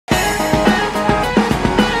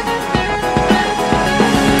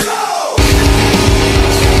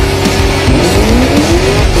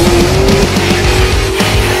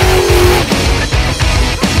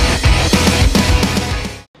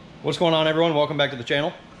What's going on, everyone? Welcome back to the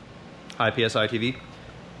channel. Hi, PSI TV.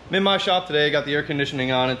 I'm in my shop today. Got the air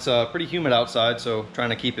conditioning on. It's pretty humid outside, so trying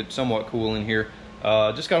to keep it somewhat cool in here.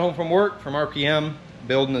 Just got home from work from RPM,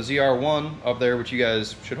 building a ZR1 up there, which you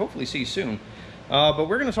guys should hopefully see soon. But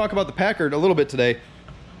we're going to talk about the Packard a little bit today.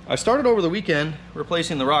 I started over the weekend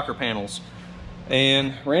replacing the rocker panels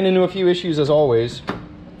and ran into a few issues as always.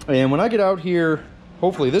 And when I get out here,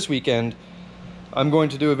 hopefully this weekend, I'm going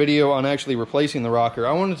to do a video on actually replacing the rocker.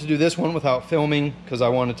 I wanted to do this one without filming because I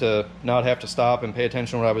wanted to not have to stop and pay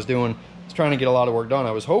attention to what I was doing. I was trying to get a lot of work done.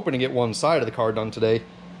 I was hoping to get one side of the car done today.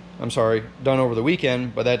 I'm sorry, done over the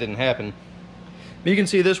weekend, but that didn't happen. But you can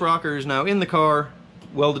see this rocker is now in the car,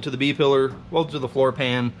 welded to the B pillar, welded to the floor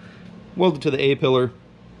pan, welded to the A pillar,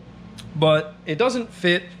 but it doesn't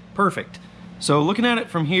fit perfect. So looking at it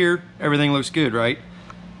from here, everything looks good, right?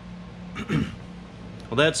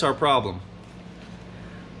 Well, that's our problem.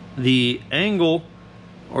 The angle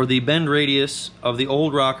or the bend radius of the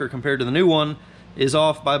old rocker compared to the new one is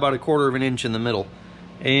off by about 1/4 of an inch in the middle.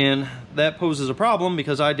 And that poses a problem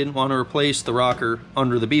because I didn't want to replace the rocker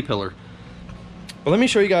under the B pillar. But let me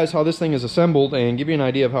show you guys how this thing is assembled and give you an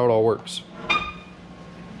idea of how it all works.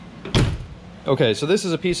 Okay, so this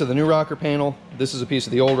is a piece of the new rocker panel. This is a piece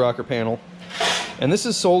of the old rocker panel. And this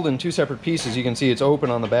is sold in 2 separate pieces. You can see it's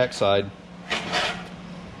open on the back side.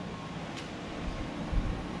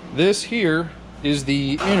 This here is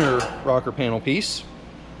the inner rocker panel piece.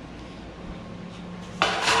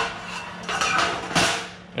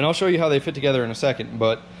 And I'll show you how they fit together in a second,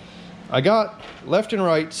 but I got left and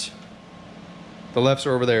rights. The lefts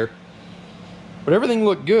are over there. But everything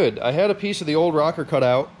looked good. I had a piece of the old rocker cut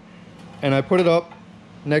out, and I put it up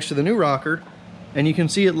next to the new rocker, and you can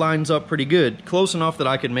see it lines up pretty good. Close enough that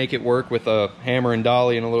I could make it work with a hammer and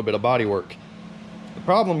dolly and a little bit of body work. The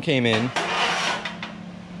problem came in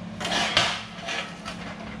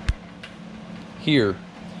here.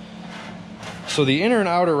 So the inner and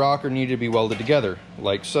outer rocker needed to be welded together,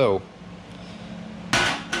 like so.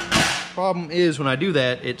 Problem is, when I do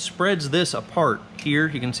that, it spreads this apart here.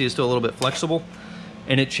 You can see it's still a little bit flexible,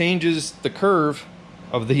 and it changes the curve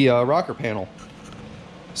of the rocker panel.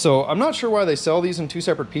 So I'm not sure why they sell these in 2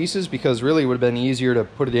 separate pieces, because really it would have been easier to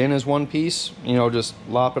put it in as one piece, you know, just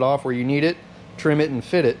lop it off where you need it, trim it and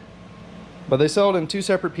fit it. But they sell it in 2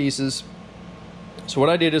 separate pieces. So what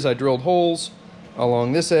I did is I drilled holes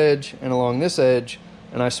along this edge and along this edge,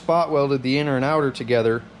 and I spot welded the inner and outer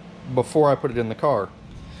together before I put it in the car.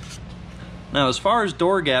 Now, as far as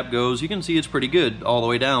door gap goes, you can see it's pretty good all the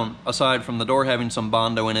way down, aside from the door having some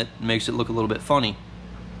Bondo in it. It makes it look a little bit funny.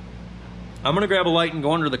 I'm gonna grab a light and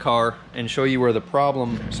go under the car and show you where the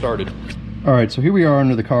problem started. All right, so here we are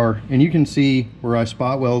under the car, and you can see where I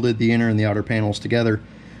spot welded the inner and the outer panels together.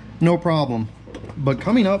 No problem. But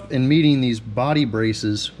coming up and meeting these body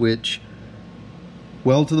braces, which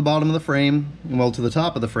weld to the bottom of the frame and weld to the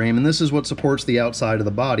top of the frame, and this is what supports the outside of the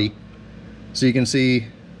body. So you can see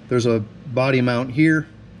there's a body mount here.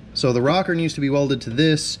 So the rocker needs to be welded to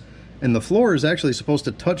this, and the floor is actually supposed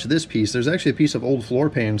to touch this piece. There's actually a piece of old floor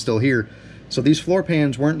pan still here. So these floor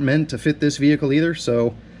pans weren't meant to fit this vehicle either,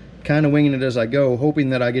 so kind of winging it as I go, hoping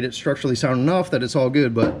that I get it structurally sound enough that it's all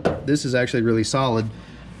good, but this is actually really solid.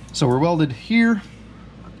 So we're welded here,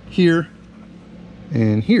 here,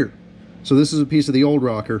 and here. So this is a piece of the old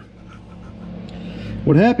rocker.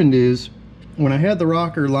 What happened is, when I had the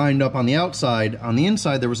rocker lined up on the outside, on the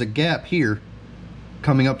inside there was a gap here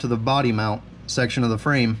coming up to the body mount section of the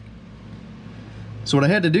frame. So what I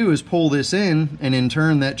had to do is pull this in, and in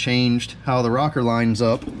turn that changed how the rocker lines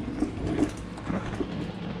up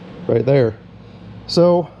right there.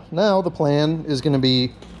 So now the plan is going to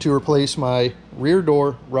be to replace my rear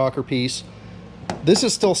door rocker piece. This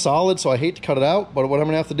is still solid, so I hate to cut it out, but what I'm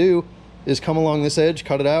going to have to do is come along this edge,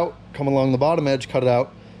 cut it out, come along the bottom edge, cut it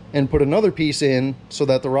out, and put another piece in so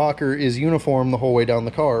that the rocker is uniform the whole way down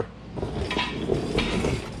the car.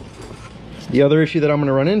 The other issue that I'm going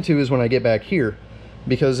to run into is when I get back here,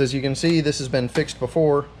 because as you can see, this has been fixed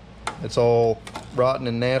before. It's all rotten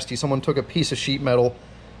and nasty. Someone took a piece of sheet metal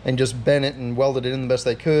and just bent it and welded it in the best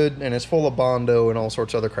they could, and it's full of Bondo and all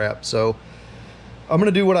sorts of other crap. So I'm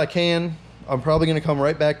going to do what I can. I'm probably going to come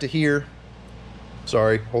right back to here.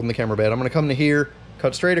 Sorry, holding the camera bad. I'm going to come to here,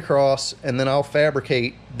 cut straight across, and then I'll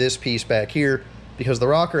fabricate this piece back here, because the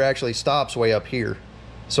rocker actually stops way up here.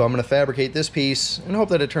 So I'm going to fabricate this piece and hope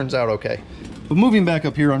that it turns out okay. But moving back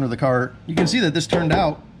up here under the car, you can see that this turned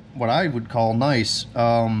out what I would call nice.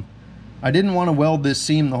 I didn't want to weld this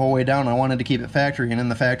seam the whole way down. I wanted to keep it factory, and in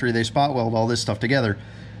the factory they spot weld all this stuff together.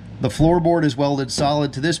 The floorboard is welded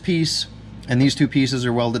solid to this piece, and these two pieces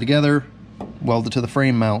are welded together, welded to the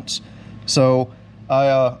frame mounts. So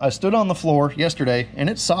I stood on the floor yesterday and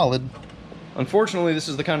it's solid. Unfortunately, this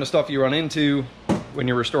is the kind of stuff you run into when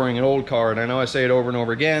you're restoring an old car, and I know I say it over and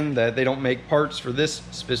over again that they don't make parts for this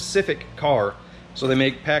specific car. So they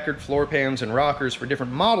make Packard floor pans and rockers for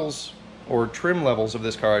different models, or trim levels of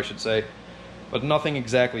this car I should say, but nothing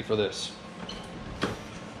exactly for this.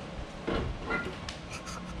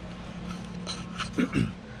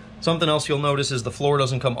 Something else you'll notice is the floor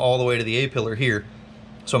doesn't come all the way to the A-pillar here.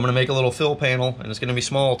 So I'm going to make a little fill panel, and it's going to be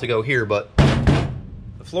small to go here, but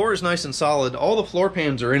the floor is nice and solid. All the floor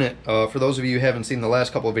pans are in it. For those of you who haven't seen the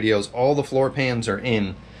last couple of videos, all the floor pans are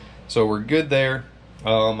in. So we're good there.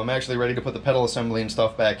 I'm actually ready to put the pedal assembly and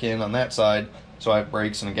stuff back in on that side, so I have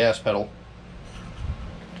brakes and a gas pedal.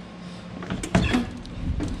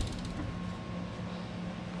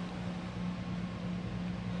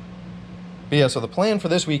 But yeah, so the plan for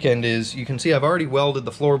this weekend is, you can see I've already welded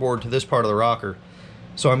the floorboard to this part of the rocker.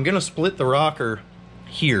 So I'm going to split the rocker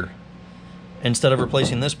here instead of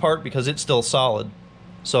replacing this part because it's still solid.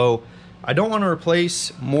 So I don't want to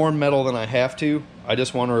replace more metal than I have to. I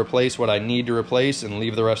just want to replace what I need to replace and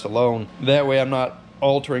leave the rest alone. That way I'm not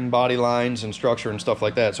altering body lines and structure and stuff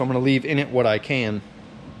like that. So I'm going to leave in it what I can.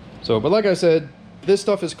 So, but like I said, this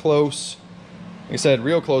stuff is close. Like I said,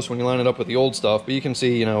 real close when you line it up with the old stuff, but you can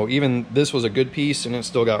see, you know, even this was a good piece and it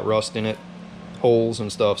still got rust in it, holes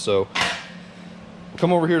and stuff. So I'll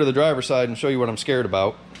come over here to the driver's side and show you what I'm scared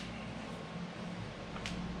about.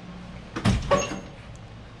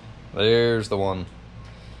 There's the one.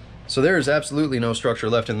 So there is absolutely no structure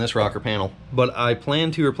left in this rocker panel, but I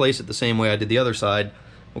plan to replace it the same way I did the other side.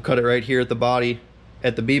 We'll cut it right here at the body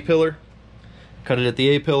at the B pillar, cut it at the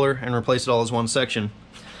A pillar, and replace it all as one section.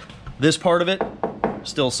 This part of it,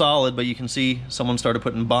 still solid, but you can see someone started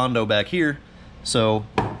putting Bondo back here, so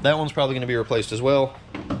that one's probably going to be replaced as well.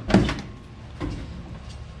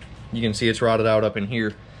 You can see it's rotted out up in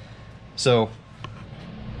here. So,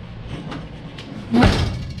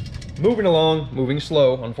 moving along, moving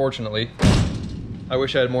slow, unfortunately. I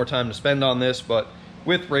wish I had more time to spend on this, but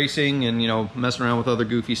with racing and, you know, messing around with other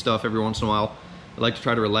goofy stuff every once in a while, I like to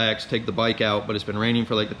try to relax, take the bike out, but it's been raining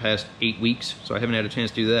for like the past 8 weeks, so I haven't had a chance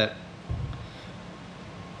to do that.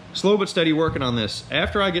 Slow but steady working on this.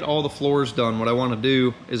 After I get all the floors done, what I want to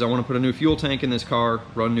do is I want to put a new fuel tank in this car,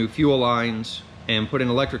 run new fuel lines, and put an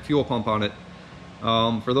electric fuel pump on it.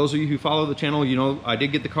 For those of you who follow the channel, you know I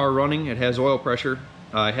did get the car running. It has oil pressure.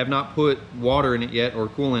 I have not put water in it yet, or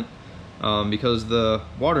coolant, because the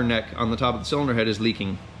water neck on the top of the cylinder head is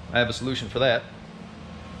leaking. I have a solution for that.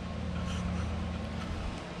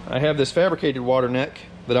 I have this fabricated water neck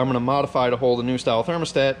that I'm going to modify to hold a new style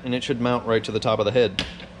thermostat, and it should mount right to the top of the head.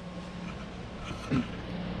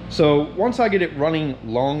 So once I get it running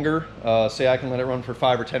longer, say I can let it run for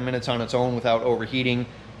 5 or 10 minutes on its own without overheating,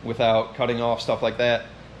 without cutting off, stuff like that,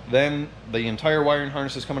 then the entire wiring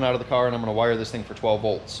harness is coming out of the car, and I'm going to wire this thing for 12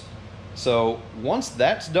 volts. So once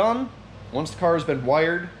that's done, once the car has been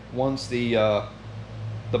wired, once the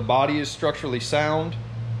body is structurally sound,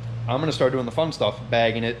 I'm going to start doing the fun stuff,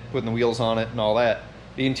 bagging it, putting the wheels on it, and all that.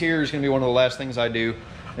 The interior is going to be one of the last things I do,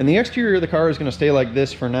 and the exterior of the car is going to stay like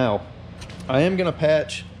this for now. I am going to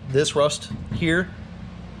patch this rust here,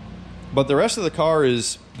 but the rest of the car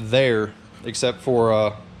is there, except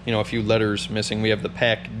for you know, a few letters missing. We have the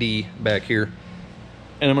Pack D back here,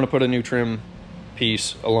 and I'm going to put a new trim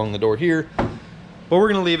piece along the door here, but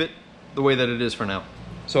we're going to leave it the way that it is for now.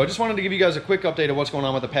 So I just wanted to give you guys a quick update of what's going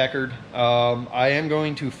on with the Packard. I am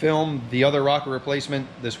going to film the other rocker replacement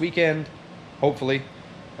this weekend, hopefully.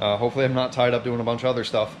 Hopefully I'm not tied up doing a bunch of other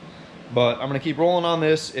stuff. But I'm going to keep rolling on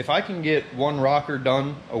this. If I can get one rocker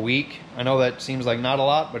done a week, I know that seems like not a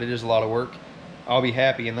lot, but it is a lot of work, I'll be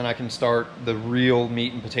happy, and then I can start the real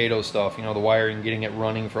meat and potato stuff, you know, the wiring, getting it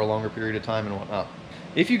running for a longer period of time and whatnot.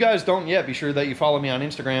 If you guys don't yet, be sure that you follow me on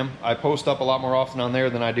Instagram. I post up a lot more often on there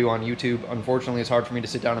than I do on YouTube. Unfortunately, it's hard for me to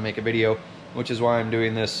sit down and make a video, which is why I'm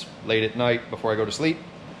doing this late at night before I go to sleep.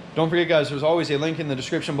 Don't forget, guys, there's always a link in the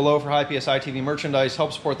description below for high PSI TV merchandise.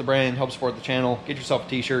 Help support the brand, help support the channel. Get yourself a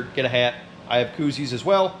t-shirt, get a hat. I have koozies as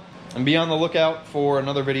well. And be on the lookout for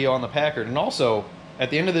another video on the Packard. And also, at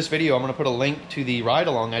the end of this video, I'm going to put a link to the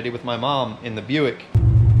ride-along I did with my mom in the Buick.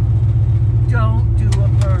 Don't do a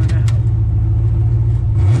burnout.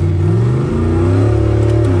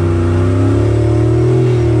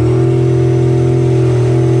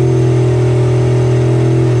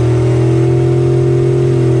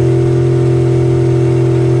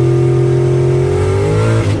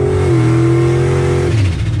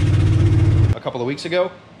 Weeks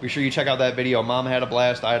ago. Be sure you check out that video. Mom had a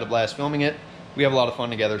blast, I had a blast filming it. We have a lot of fun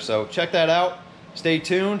together, so check that out. Stay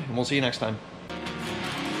tuned, and we'll see you next time.